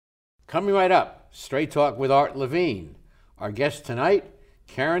Coming right up, Straight Talk with Art Levine. Our guest tonight,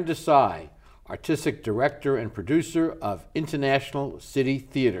 Caryn Desai, Artistic Director and Producer of International City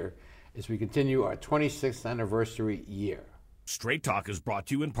Theater, as we continue our 26th anniversary year. Straight Talk is brought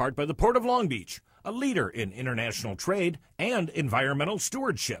to you in part by the Port of Long Beach, a leader in international trade and environmental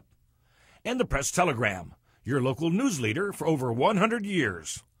stewardship. And the Press Telegram, your local news leader for over 100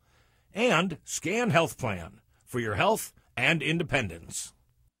 years. And Scan Health Plan, for your health and independence.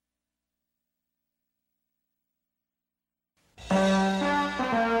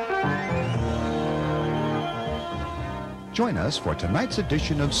 Join us for tonight's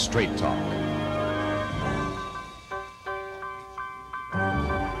edition of Straight Talk.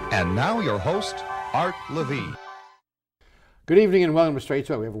 And now your host, Art Levine. Good evening and welcome to Straight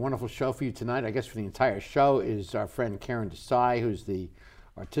Talk. We have a wonderful show for you tonight. I guess for the entire show is our friend Caryn Desai, who's the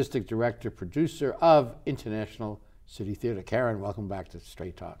Artistic Director, Producer of International City Theater. Caryn, welcome back to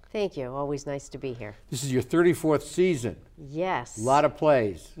Straight Talk. Thank you. Always nice to be here. This is your 34th season. Yes. A lot of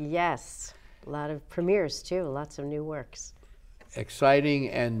plays. Yes. A lot of premieres, too. Lots of new works. Exciting.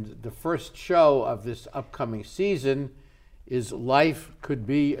 And the first show of this upcoming season is Life Could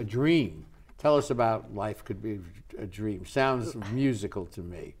Be a Dream. Tell us about Life Could Be a Dream. Sounds musical to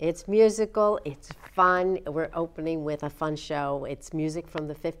me. It's musical. It's fun. We're opening with a fun show. It's music from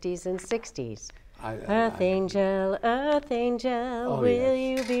the 50s and 60s. Earth angel, will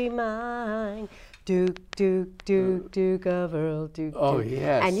you be mine? Duke, Duke, Duke, Duke of Earl, Duke, Oh, Duke.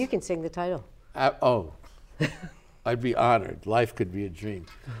 yes. And you can sing the title. I'd be honored. Life could be a dream.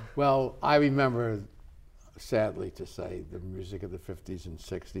 Well, I remember, sadly to say, the music of the 50s and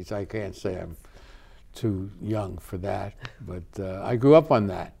 60s. I can't say I'm too young for that, but I grew up on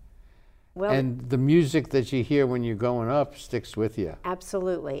that. Well, and the music that you hear when you're growing up sticks with you.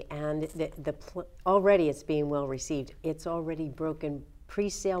 Absolutely, and already it's being well received. It's already broken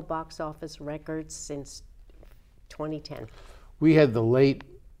pre-sale box office records since 2010. We had the late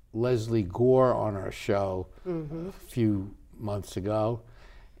Leslie Gore on our show a few months ago,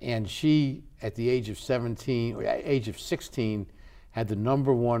 and she, at the age of 16, had the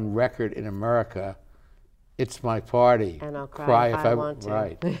 #1 record in America. It's My Party. And I'll cry if I want to.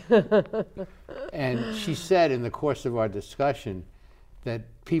 Right. And she said in the course of our discussion that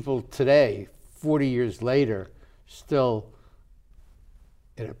people today, 40 years later, still,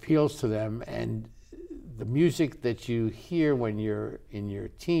 it appeals to them. And the music that you hear when you're in your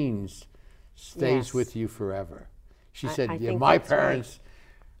teens stays with you forever. She said, my parents,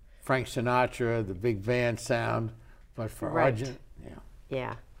 right. Frank Sinatra, the big band sound, but for our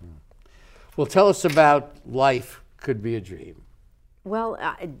Yeah. Well, tell us about Life Could Be a Dream. Well,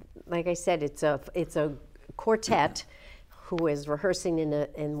 like I said, it's a quartet who is rehearsing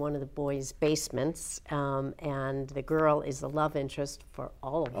in one of the boys' basements, and the girl is the love interest for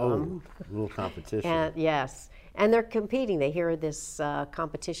all of them. Oh, a little competition. And, yes, and they're competing. They hear this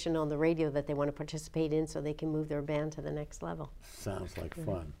competition on the radio that they want to participate in so they can move their band to the next level. Sounds like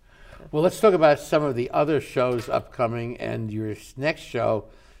fun. Well, let's talk about some of the other shows upcoming, and your next show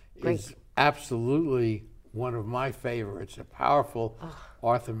is absolutely one of my favorites, a powerful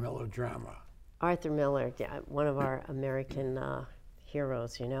Arthur Miller drama. Arthur Miller, yeah, one of our American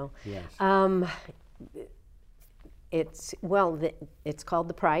heroes, you know. Yes. It's called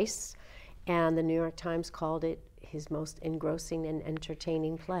The Price, and the New York Times called it his most engrossing and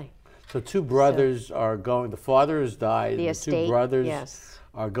entertaining play. So two brothers are going, the father has died, the and estate, the two brothers yes.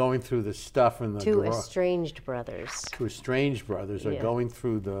 are going through the stuff in the Two estranged brothers. Two estranged brothers are going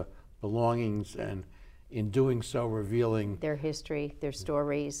through the belongings, and in doing so revealing their history, their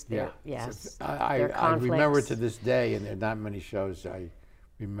stories, their conflicts. I remember to this day, and there are not many shows I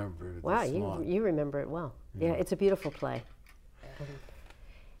remember this long. You remember it well. Yeah, it's a beautiful play.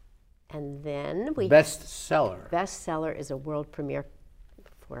 And then we Bestseller. Bestseller is a world premiere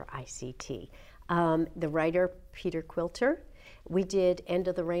for ICT. The writer, Peter Quilter. We did End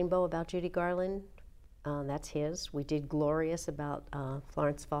of the Rainbow about Judy Garland. That's his. We did Glorious about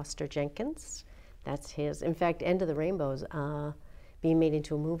Florence Foster Jenkins. That's his. In fact, End of the Rainbow is being made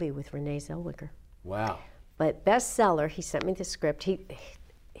into a movie with Renee Zellweger. Wow. But Bestseller, he sent me the script.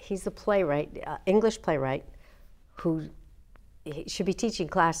 He's a playwright, English playwright, who he should be teaching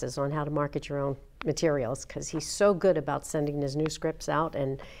classes on how to market your own materials, because he's so good about sending his new scripts out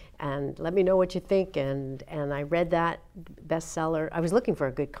and let me know what you think. And I read that Bestseller. I was looking for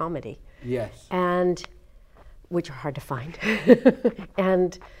a good comedy. Yes. And which are hard to find.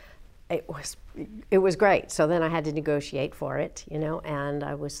 And it was great. So then I had to negotiate for it, you know, and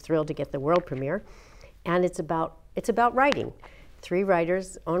I was thrilled to get the world premiere. And it's about writing. 3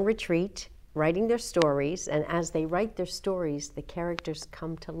 writers on retreat writing their stories, and as they write their stories, the characters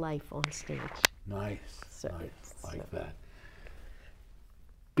come to life on stage. Nice, So nice, it's, like that.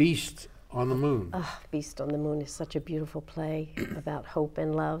 Beast on the Moon. Beast on the Moon is such a beautiful play about hope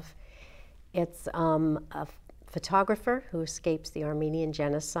and love. It's a photographer who escapes the Armenian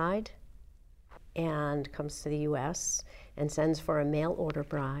genocide and comes to the U.S. and sends for a mail-order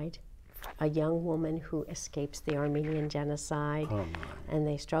bride, a young woman who escapes the Armenian genocide, and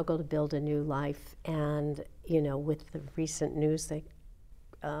they struggle to build a new life. And, you know, with the recent news that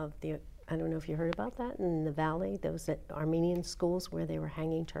I don't know if you heard about that in the Valley, those Armenian schools where they were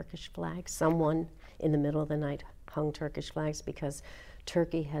hanging Turkish flags. Someone in the middle of the night hung Turkish flags because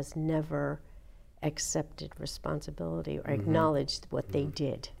Turkey has never accepted responsibility or acknowledged what they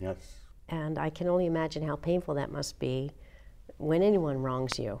did. Yes. And I can only imagine how painful that must be when anyone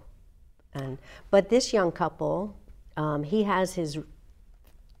wrongs you. But this young couple, he has his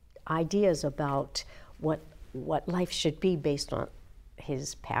ideas about what life should be based on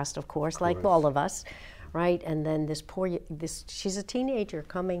his past, of course, like all of us, right? And then she's a teenager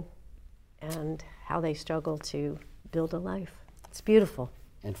coming, and how they struggle to build a life. It's beautiful.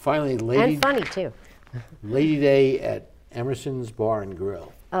 And finally, and funny too. Lady Day at Emerson's Bar and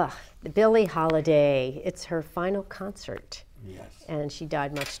Grill. Billie Holiday. It's her final concert. Yes. And she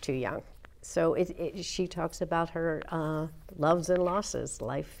died much too young. So she talks about her loves and losses,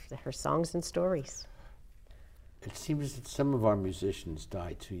 life, her songs and stories. It seems that some of our musicians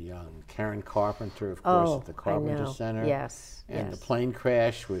die too young. Karen Carpenter, of course, at the Carpenter Center. Yes. And the plane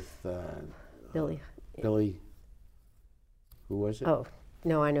crash with Billy. Who was it? Oh,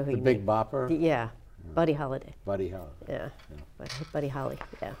 no, I know who you mean. The Big Bopper? Yeah, Buddy Holly. Buddy Holly. Yeah, Buddy Holly,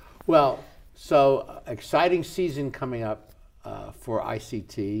 yeah. Well, so exciting season coming up for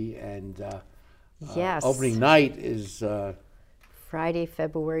ICT, and yes. Opening night is Friday,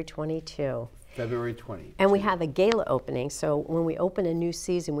 February 22. February 20. And we have a gala opening, so when we open a new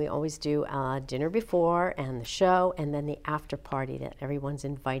season, we always do dinner before and the show, and then the after party that everyone's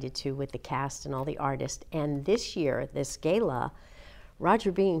invited to with the cast and all the artists. And this year, this gala,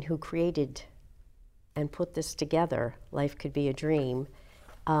 Roger Bean, who created and put this together, Life Could Be a Dream,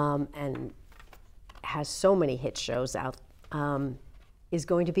 and has so many hit shows out, is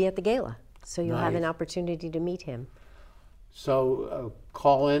going to be at the gala. So you'll have an opportunity to meet him. So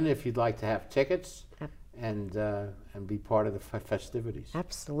call in if you'd like to have tickets and be part of the festivities.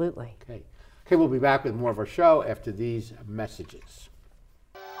 Absolutely. Okay, we'll be back with more of our show after these messages.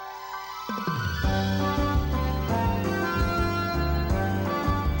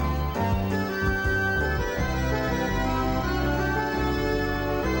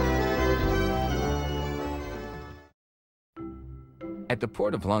 At the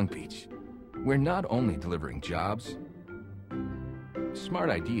Port of Long Beach, we're not only delivering jobs, smart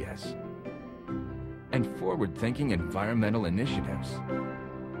ideas, and forward-thinking environmental initiatives.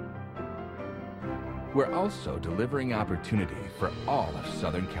 We're also delivering opportunity for all of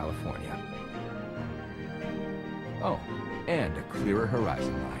Southern California. Oh, and a clearer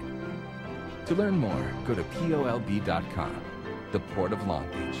horizon line. To learn more, go to POLB.com. The Port of Long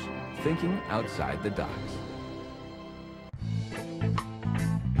Beach, thinking outside the docks.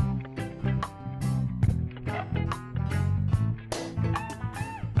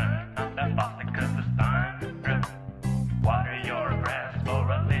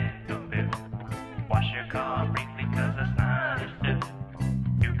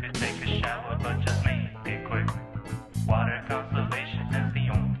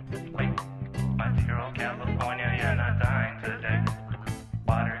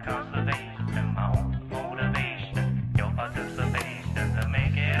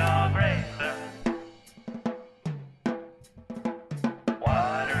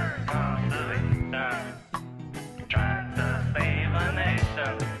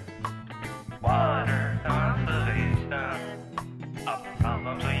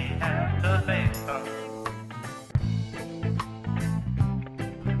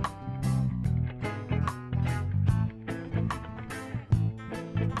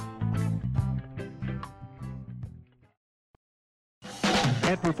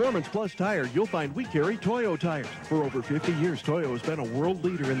 At Performance Plus Tire, you'll find we carry Toyo tires. For over 50 years, Toyo has been a world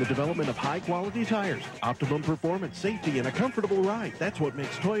leader in the development of high-quality tires. Optimum performance, safety, and a comfortable ride. That's what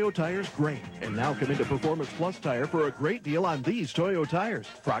makes Toyo tires great. And now come into Performance Plus Tire for a great deal on these Toyo tires.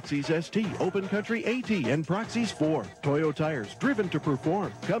 Proxys ST, Open Country AT, and Proxys 4. Toyo tires, driven to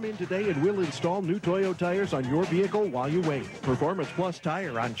perform. Come in today and we'll install new Toyo tires on your vehicle while you wait. Performance Plus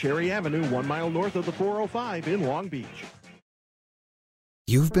Tire on Cherry Avenue, 1 mile north of the 405 in Long Beach.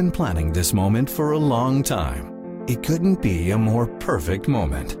 You've been planning this moment for a long time. It couldn't be a more perfect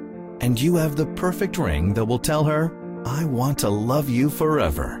moment. and you have the perfect ring that will tell her, "I want to love you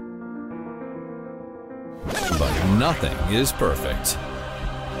forever." But nothing is perfect.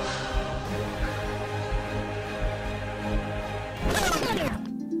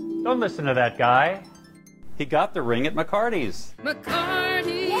 Don't listen to that guy. He got the ring at McCarty's.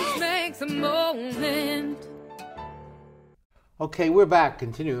 McCarty's makes a moment. Okay, we're back,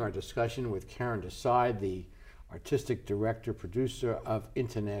 continuing our discussion with Caryn Desai, the artistic director, producer of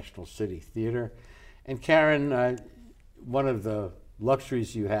International City Theater. And Caryn, one of the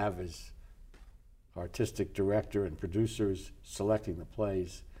luxuries you have as artistic director and producer is selecting the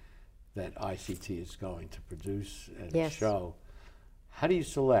plays that ICT is going to produce and show. How do you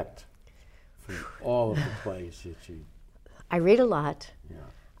select from all of the plays that you... I read a lot. Yeah.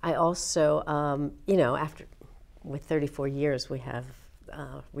 I also, with 34 years, we have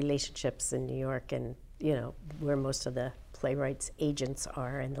relationships in New York and, where most of the playwrights' agents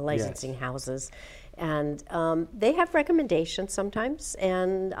are and the licensing houses. And they have recommendations sometimes.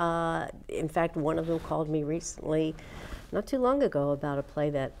 And in fact, one of them called me recently, not too long ago, about a play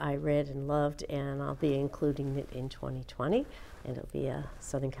that I read and loved, and I'll be including it in 2020. And it'll be a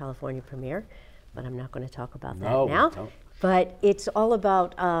Southern California premiere, but I'm not going to talk about that now. Don't. But it's all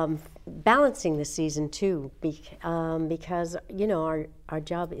about balancing the season too, because our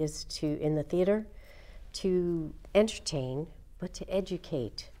job is to, in the theater, to entertain, but to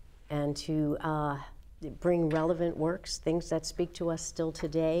educate and to bring relevant works, things that speak to us still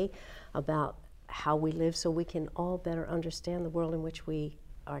today about how we live, so we can all better understand the world in which we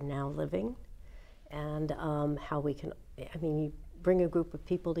are now living, and how we can. You bring a group of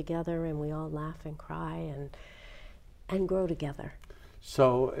people together, and we all laugh and cry and grow together.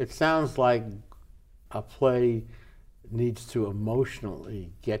 So it sounds like a play needs to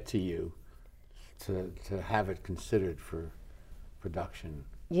emotionally get to you to have it considered for production.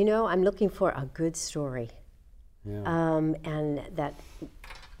 I'm looking for a good story. Yeah.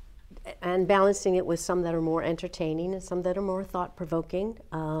 And balancing it with some that are more entertaining and some that are more thought-provoking,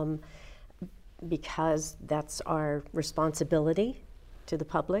 because that's our responsibility to the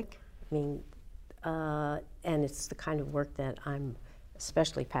public. And it's the kind of work that I'm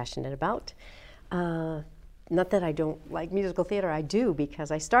especially passionate about. Not that I don't like musical theater, I do,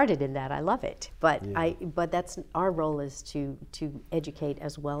 because I started in that, I love it. But but that's our role, is to educate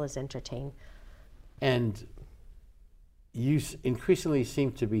as well as entertain. And you increasingly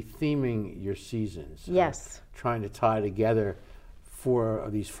seem to be theming your seasons. Yes. Trying to tie together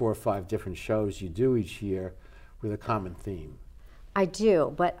these 4 or 5 different shows you do each year with a common theme. I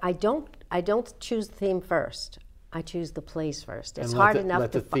do, but I don't choose the theme first. I choose the plays first. It's and hard enough to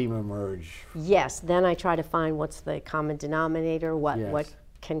let the theme emerge. Yes, then I try to find what's the common denominator, what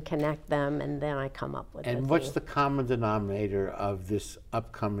can connect them, and then I come up with. And what's the common denominator of this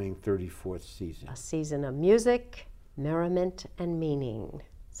upcoming 34th season? A season of music, merriment, and meaning.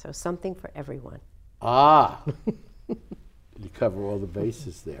 So something for everyone. Ah, you cover all the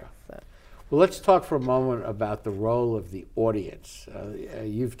bases there. Well, let's talk for a moment about the role of the audience.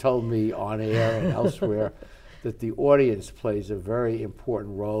 You've told me on air and elsewhere that the audience plays a very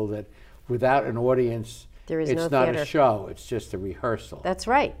important role, that without an audience, it's not a show, it's just a rehearsal. That's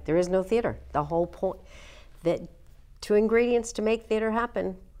right, there is no theater. The whole point, that 2 ingredients to make theater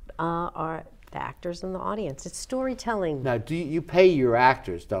happen are the actors and the audience. It's storytelling. Now, you pay your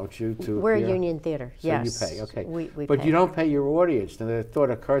actors, don't you? We're a union theater, so yes. You pay, okay. We but pay. You don't pay your audience. And the thought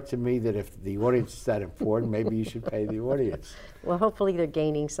occurred to me that if the audience is that important, maybe you should pay the audience. Well, hopefully they're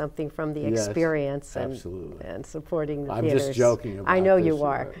gaining something from the experience and supporting the theaters. I'm just joking about I know this, you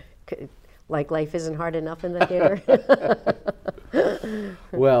are. Like life isn't hard enough in the theater.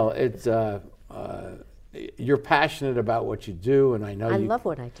 Well, it's you're passionate about what you do, and I know I love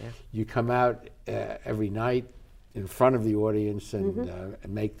what I do. You come out every night in front of the audience and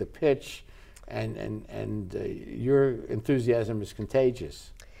make the pitch, and your enthusiasm is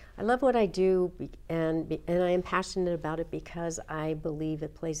contagious. I love what I do, and I am passionate about it because I believe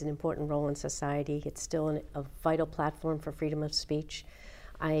it plays an important role in society. It's still a vital platform for freedom of speech.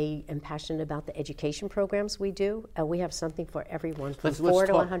 I am passionate about the education programs we do. We have something for everyone, from 4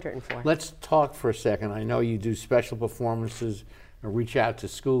 to 104. Let's talk for a second. I know you do special performances and reach out to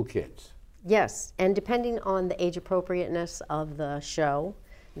school kids. Yes, and depending on the age appropriateness of the show,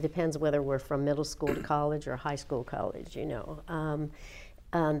 it depends whether we're from middle school to college or high school college,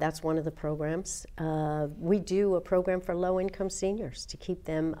 that's one of the programs. We do a program for low-income seniors to keep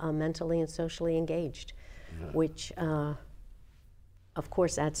them mentally and socially engaged, which of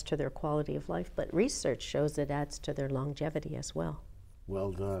course adds to their quality of life, but research shows it adds to their longevity as well.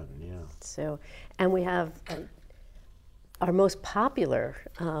 Well done, yeah. So, and we have Our most popular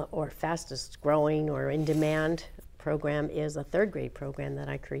or fastest growing or in demand program is a third grade program that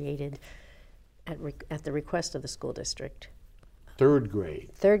I created at the request of the school district. Third grade?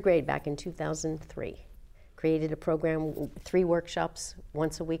 Third grade back in 2003. Created a program, 3 workshops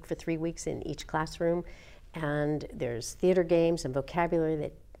once a week for 3 weeks in each classroom. And there's theater games and vocabulary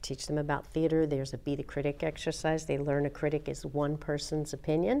that teach them about theater. There's a Be the Critic exercise. They learn a critic is one person's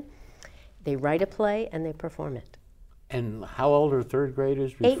opinion. They write a play and they perform it. And how old are third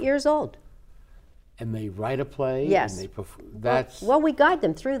graders? 8 years old. And they write a play? Yes. And that's... Well, we guide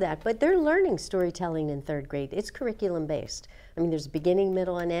them through that, but they're learning storytelling in third grade. It's curriculum-based. I mean, there's beginning,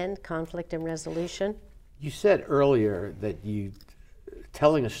 middle, and end, conflict and resolution. You said earlier that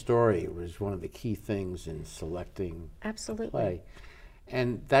telling a story was one of the key things in selecting Absolutely. a play.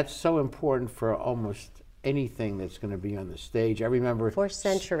 And that's so important for almost anything that's going to be on the stage. I remember for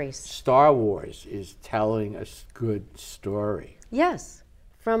centuries. Star Wars is telling a good story. Yes,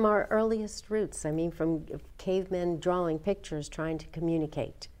 from our earliest roots. I mean, from cavemen drawing pictures, trying to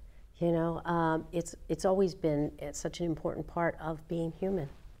communicate. You know, it's always been such an important part of being human.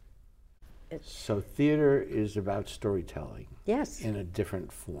 So theater is about storytelling. Yes. In a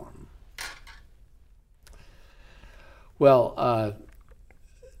different form. Well,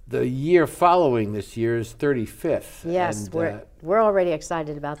 the year following this year is 35th. Yes, and, we're already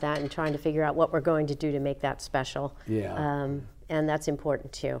excited about that and trying to figure out what we're going to do to make that special. Yeah. And that's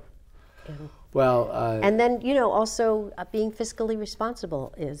important too. Well. And then, you know, also being fiscally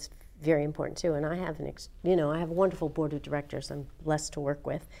responsible is very important too. And I have I have a wonderful board of directors I'm blessed to work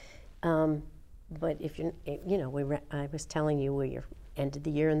with. But if I was telling you we ended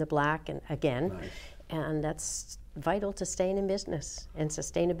the year in the black and again, nice. And that's vital to staying in business. And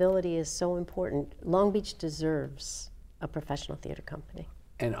sustainability is so important. Long Beach deserves a professional theater company.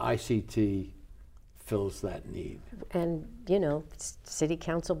 And ICT fills that need. And you know, City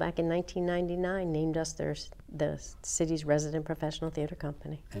Council back in 1999 named us the city's resident professional theater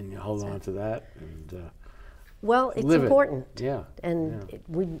company. And you hold on to that and. Well, it's important. Yeah. And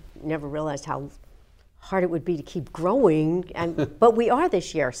we never realized how hard it would be to keep growing. But we are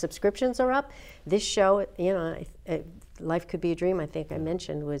this year. Subscriptions are up. This show, you know, Life Could Be a Dream, I think I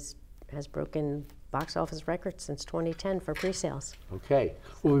mentioned, has broken box office records since 2010 for pre-sales. Okay.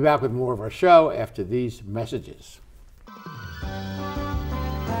 We'll be back with more of our show after these messages.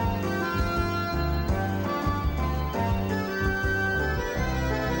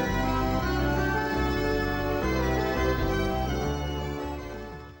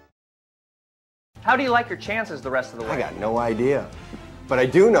 How do you like your chances the rest of the way? I got no idea. But I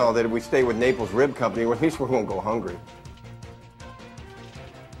do know that if we stay with Naples Rib Company, at least we won't go hungry.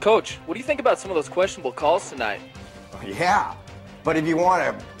 Coach, what do you think about some of those questionable calls tonight? Yeah, but if you want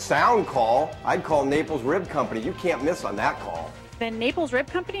a sound call, I'd call Naples Rib Company. You can't miss on that call. Then Naples Rib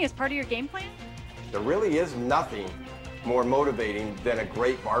Company is part of your game plan? There really is nothing more motivating than a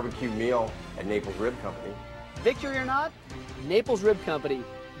great barbecue meal at Naples Rib Company. Victory or not, Naples Rib Company,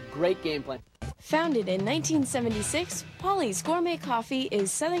 great game plan. Founded in 1976, Polly's Gourmet Coffee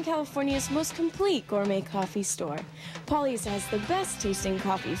is Southern California's most complete gourmet coffee store. Polly's has the best tasting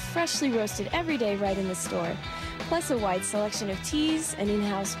coffee, freshly roasted every day right in the store, plus a wide selection of teas, an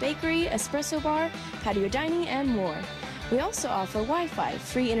in-house bakery, espresso bar, patio dining, and more. We also offer Wi-Fi,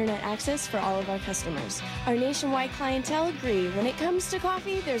 free internet access for all of our customers. Our nationwide clientele agree, when it comes to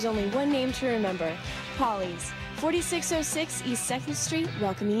coffee, there's only one name to remember, Polly's. 4606 East 2nd Street,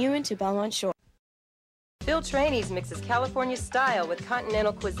 welcoming you into Belmont Shore. Phil Trainees mixes California style with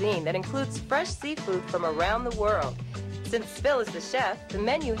continental cuisine that includes fresh seafood from around the world. Since Phil is the chef, the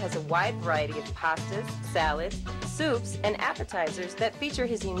menu has a wide variety of pastas, salads, soups, and appetizers that feature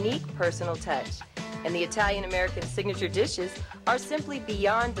his unique personal touch. And the Italian-American signature dishes are simply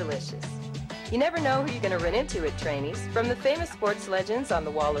beyond delicious. You never know who you're going to run into at Trainees, from the famous sports legends on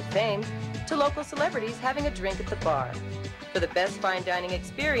the Wall of Fame to local celebrities having a drink at the bar. For the best fine dining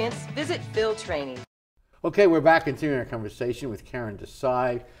experience, visit Phil Trainees. Okay, we're back continuing our conversation with Caryn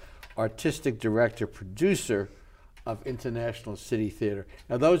Desai, Artistic Director, Producer of International City Theater.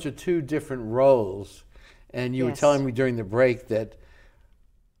 Now, those are two different roles, and you were telling me during the break that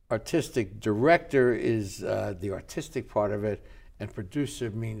Artistic Director is the artistic part of it, and producer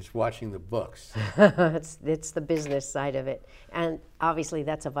means watching the books. It's the business side of it. And obviously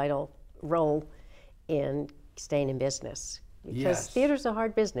that's a vital role in staying in business. Because theater's a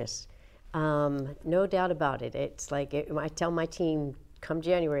hard business. No doubt about it. It's like I tell my team, come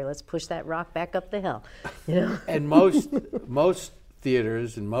January, let's push that rock back up the hill. You know? And most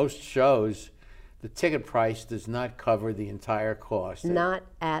theaters and most shows, the ticket price does not cover the entire cost. Not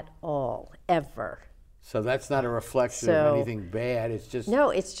at all, ever. So that's not a reflection of anything bad. It's just no.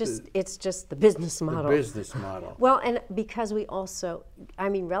 It's just the business model. The business model. Well, and because we also, I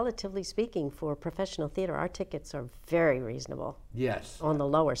mean, relatively speaking, for professional theater, our tickets are very reasonable. Yes. On the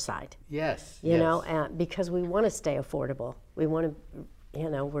lower side. Yes. You know, and because we want to stay affordable. We want to, you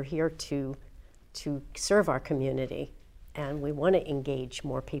know, we're here to serve our community, and we want to engage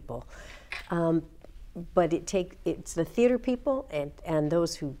more people. But it's the theater people and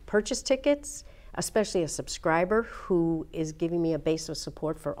those who purchase tickets, especially a subscriber who is giving me a base of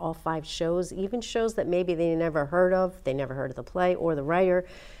support for all 5 shows, even shows that maybe they never heard of the play or the writer,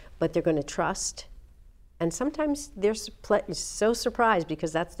 but they're going to trust. And sometimes they're so surprised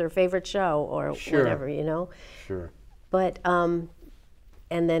because that's their favorite show or whatever, you know. Sure. But, and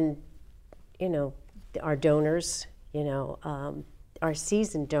then, you know, our donors, you know, our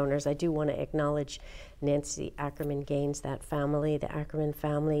seasoned donors, I do want to acknowledge Nancy Ackerman Gaines, that family, the Ackerman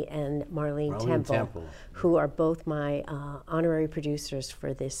family, and Marlene Temple, who are both my honorary producers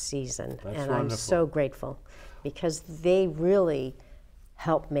for this season. That's and wonderful. I'm so grateful because they really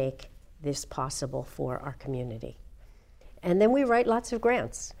help make this possible for our community. And then we write lots of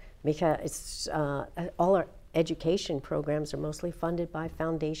grants because it's, all our education programs are mostly funded by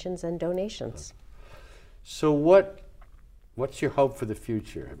foundations and donations. So what's your hope for the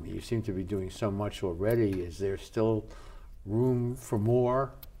future? I mean, you seem to be doing so much already. Is there still room for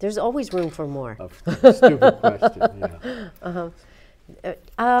more? There's always room for more. Stupid question,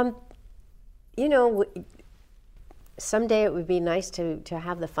 yeah. You know, someday it would be nice to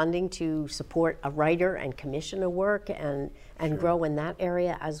have the funding to support a writer and commission a work and grow in that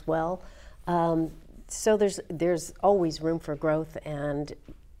area as well. So there's always room for growth and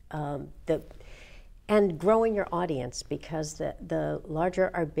and growing your audience, because the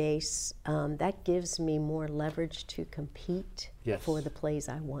larger our base, that gives me more leverage to compete for the plays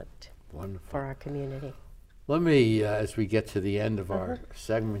I want for our community. Let me, as we get to the end of our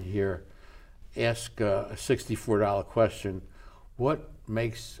segment here, ask a $64 question. What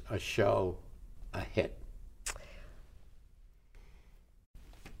makes a show a hit?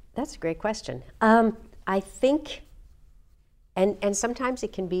 That's a great question. I think, and sometimes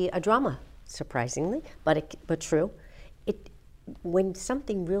it can be a drama, surprisingly, but true. When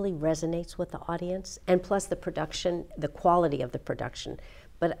something really resonates with the audience, and plus the production, the quality of the production,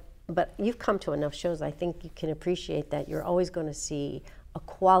 but you've come to enough shows, I think you can appreciate that you're always going to see a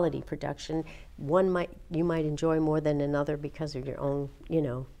quality production. One you might enjoy more than another because of your own, you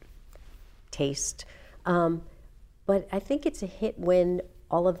know, taste. But I think it's a hit when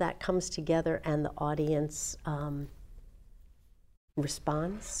all of that comes together and the audience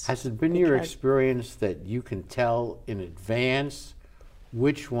responds. Has it been your experience that you can tell in advance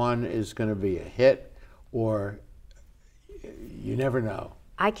which one is going to be a hit, or you never know?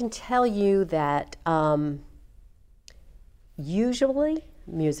 I can tell you that usually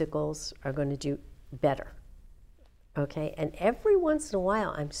musicals are going to do better. Okay, and every once in a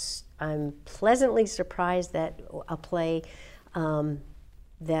while, I'm pleasantly surprised that a play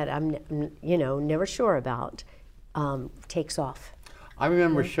that I'm never sure about takes off. I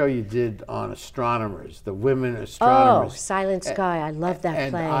remember a show you did on astronomers, the women astronomers. Oh, Silent Sky! I love that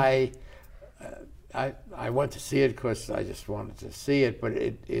play. And I went to see it because I just wanted to see it, but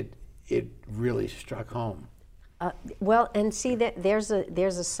it really struck home. Well, and see that there's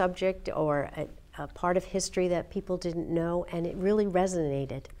a subject or a part of history that people didn't know, and it really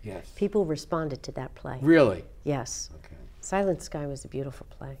resonated. Yes. People responded to that play. Really? Yes. Okay. Silent Sky was a beautiful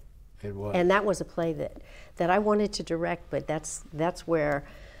play. It was. And that was a play that I wanted to direct, but that's where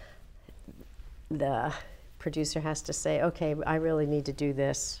the producer has to say, okay, I really need to do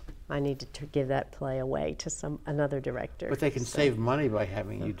this. I need to give that play away to another director. But they can save money by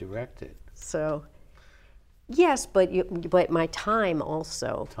having you direct it. So, yes, but my time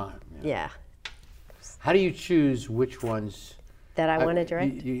also. Time, yeah. How do you choose which ones? That I want to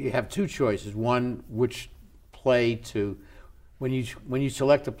direct? You have two choices. One, which play to, when you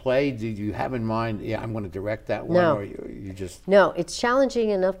select a play, do you have in mind, yeah, I'm going to direct that one? No. Or you just... No, it's challenging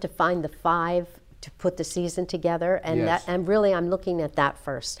enough to find the 5 to put the season together, and yes. I'm looking at that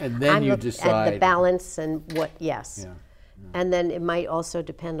first. And then you decide. At the balance and what, yes. Yeah. And then it might also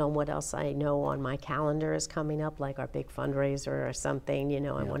depend on what else I know on my calendar is coming up, like our big fundraiser or something,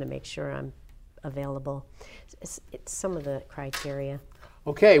 I want to make sure I'm available. It's some of the criteria.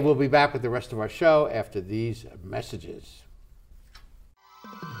 Okay, we'll be back with the rest of our show after these messages.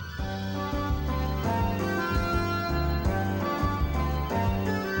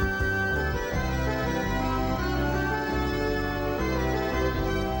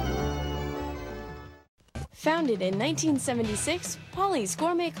 Founded in 1976, Polly's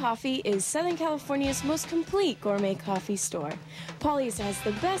Gourmet Coffee is Southern California's most complete gourmet coffee store. Polly's has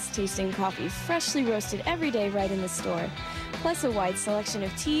the best tasting coffee, freshly roasted every day right in the store, plus a wide selection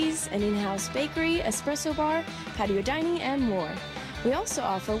of teas, an in-house bakery, espresso bar, patio dining, and more. We also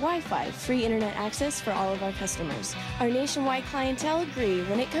offer Wi-Fi, free internet access for all of our customers. Our nationwide clientele agree,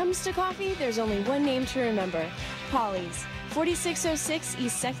 when it comes to coffee, there's only one name to remember, Polly's, 4606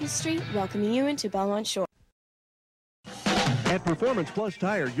 East 2nd Street, welcoming you into Belmont Shore. At Performance Plus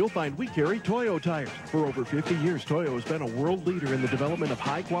Tire, you'll find we carry Toyo tires. For over 50 years, Toyo has been a world leader in the development of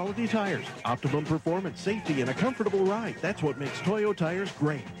high-quality tires. Optimum performance, safety, and a comfortable ride. That's what makes Toyo tires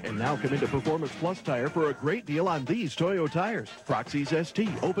great. And now come into Performance Plus Tire for a great deal on these Toyo tires. Proxys ST,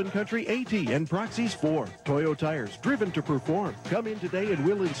 Open Country AT, and Proxys 4. Toyo tires, driven to perform. Come in today and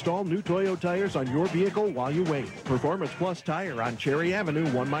we'll install new Toyo tires on your vehicle while you wait. Performance Plus Tire on Cherry Avenue,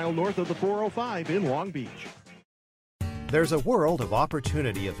 1 mile north of the 405 in Long Beach. There's a world of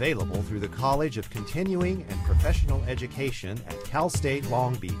opportunity available through the College of Continuing and Professional Education at Cal State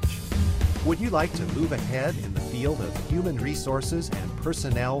Long Beach. Would you like to move ahead in the field of human resources and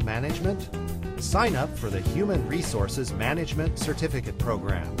personnel management? Sign up for the Human Resources Management Certificate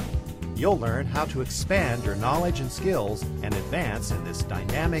Program. You'll learn how to expand your knowledge and skills and advance in this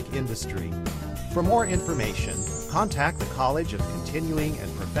dynamic industry. For more information, contact the College of Continuing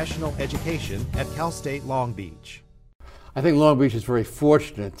and Professional Education at Cal State Long Beach. I think Long Beach is very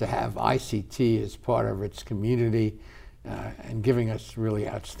fortunate to have ICT as part of its community and giving us really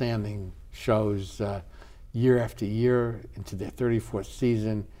outstanding shows year after year into their 34th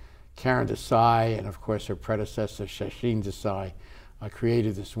season. Caryn Desai and of course her predecessor Shashin Desai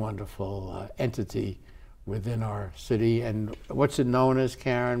created this wonderful entity within our city. And what's it known as,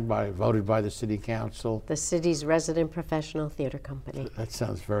 Caryn, voted by the City Council? The city's resident professional theater company. That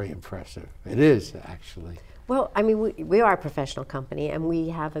sounds very impressive. It is, actually. Well, I mean, we are a professional company, and we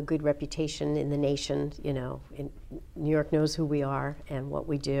have a good reputation in the nation. You know, New York knows who we are and what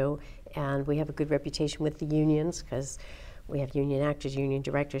we do, and we have a good reputation with the unions because we have union actors, union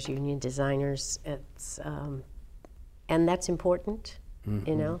directors, union designers. It's, and that's important. Mm-hmm.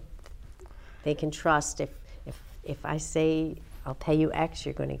 You know, they can trust if I say I'll pay you X,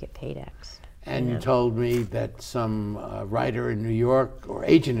 you're going to get paid X. And you told me that some writer in New York or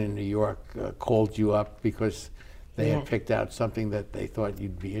agent in New York called you up because they had picked out something that they thought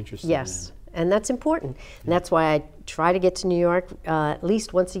you'd be interested in. Yes, and that's important. And that's why I try to get to New York at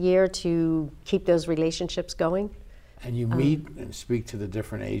least once a year to keep those relationships going. And you meet and speak to the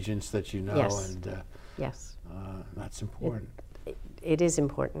different agents that you know. Yes. And yes. That's important. It is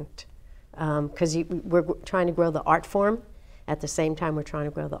important because we're trying to grow the art form. At the same time, we're trying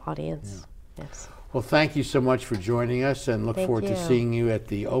to grow the audience. Yeah. Yes. Well, thank you so much for joining us, and look forward to seeing you at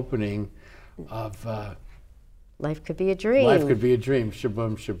the opening of Life Could Be a Dream. Life Could Be a Dream.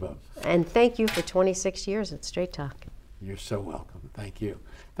 Shabum, shabum. And thank you for 26 years at Straight Talk. You're so welcome. Thank you.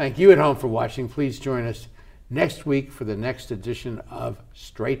 Thank you at home for watching. Please join us next week for the next edition of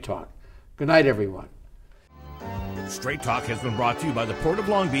Straight Talk. Good night, everyone. Straight Talk has been brought to you by the Port of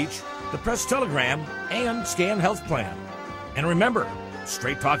Long Beach, the Press Telegram, and Scan Health Plan. And remember,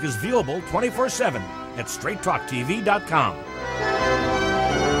 Straight Talk is viewable 24/7 at straighttalktv.com.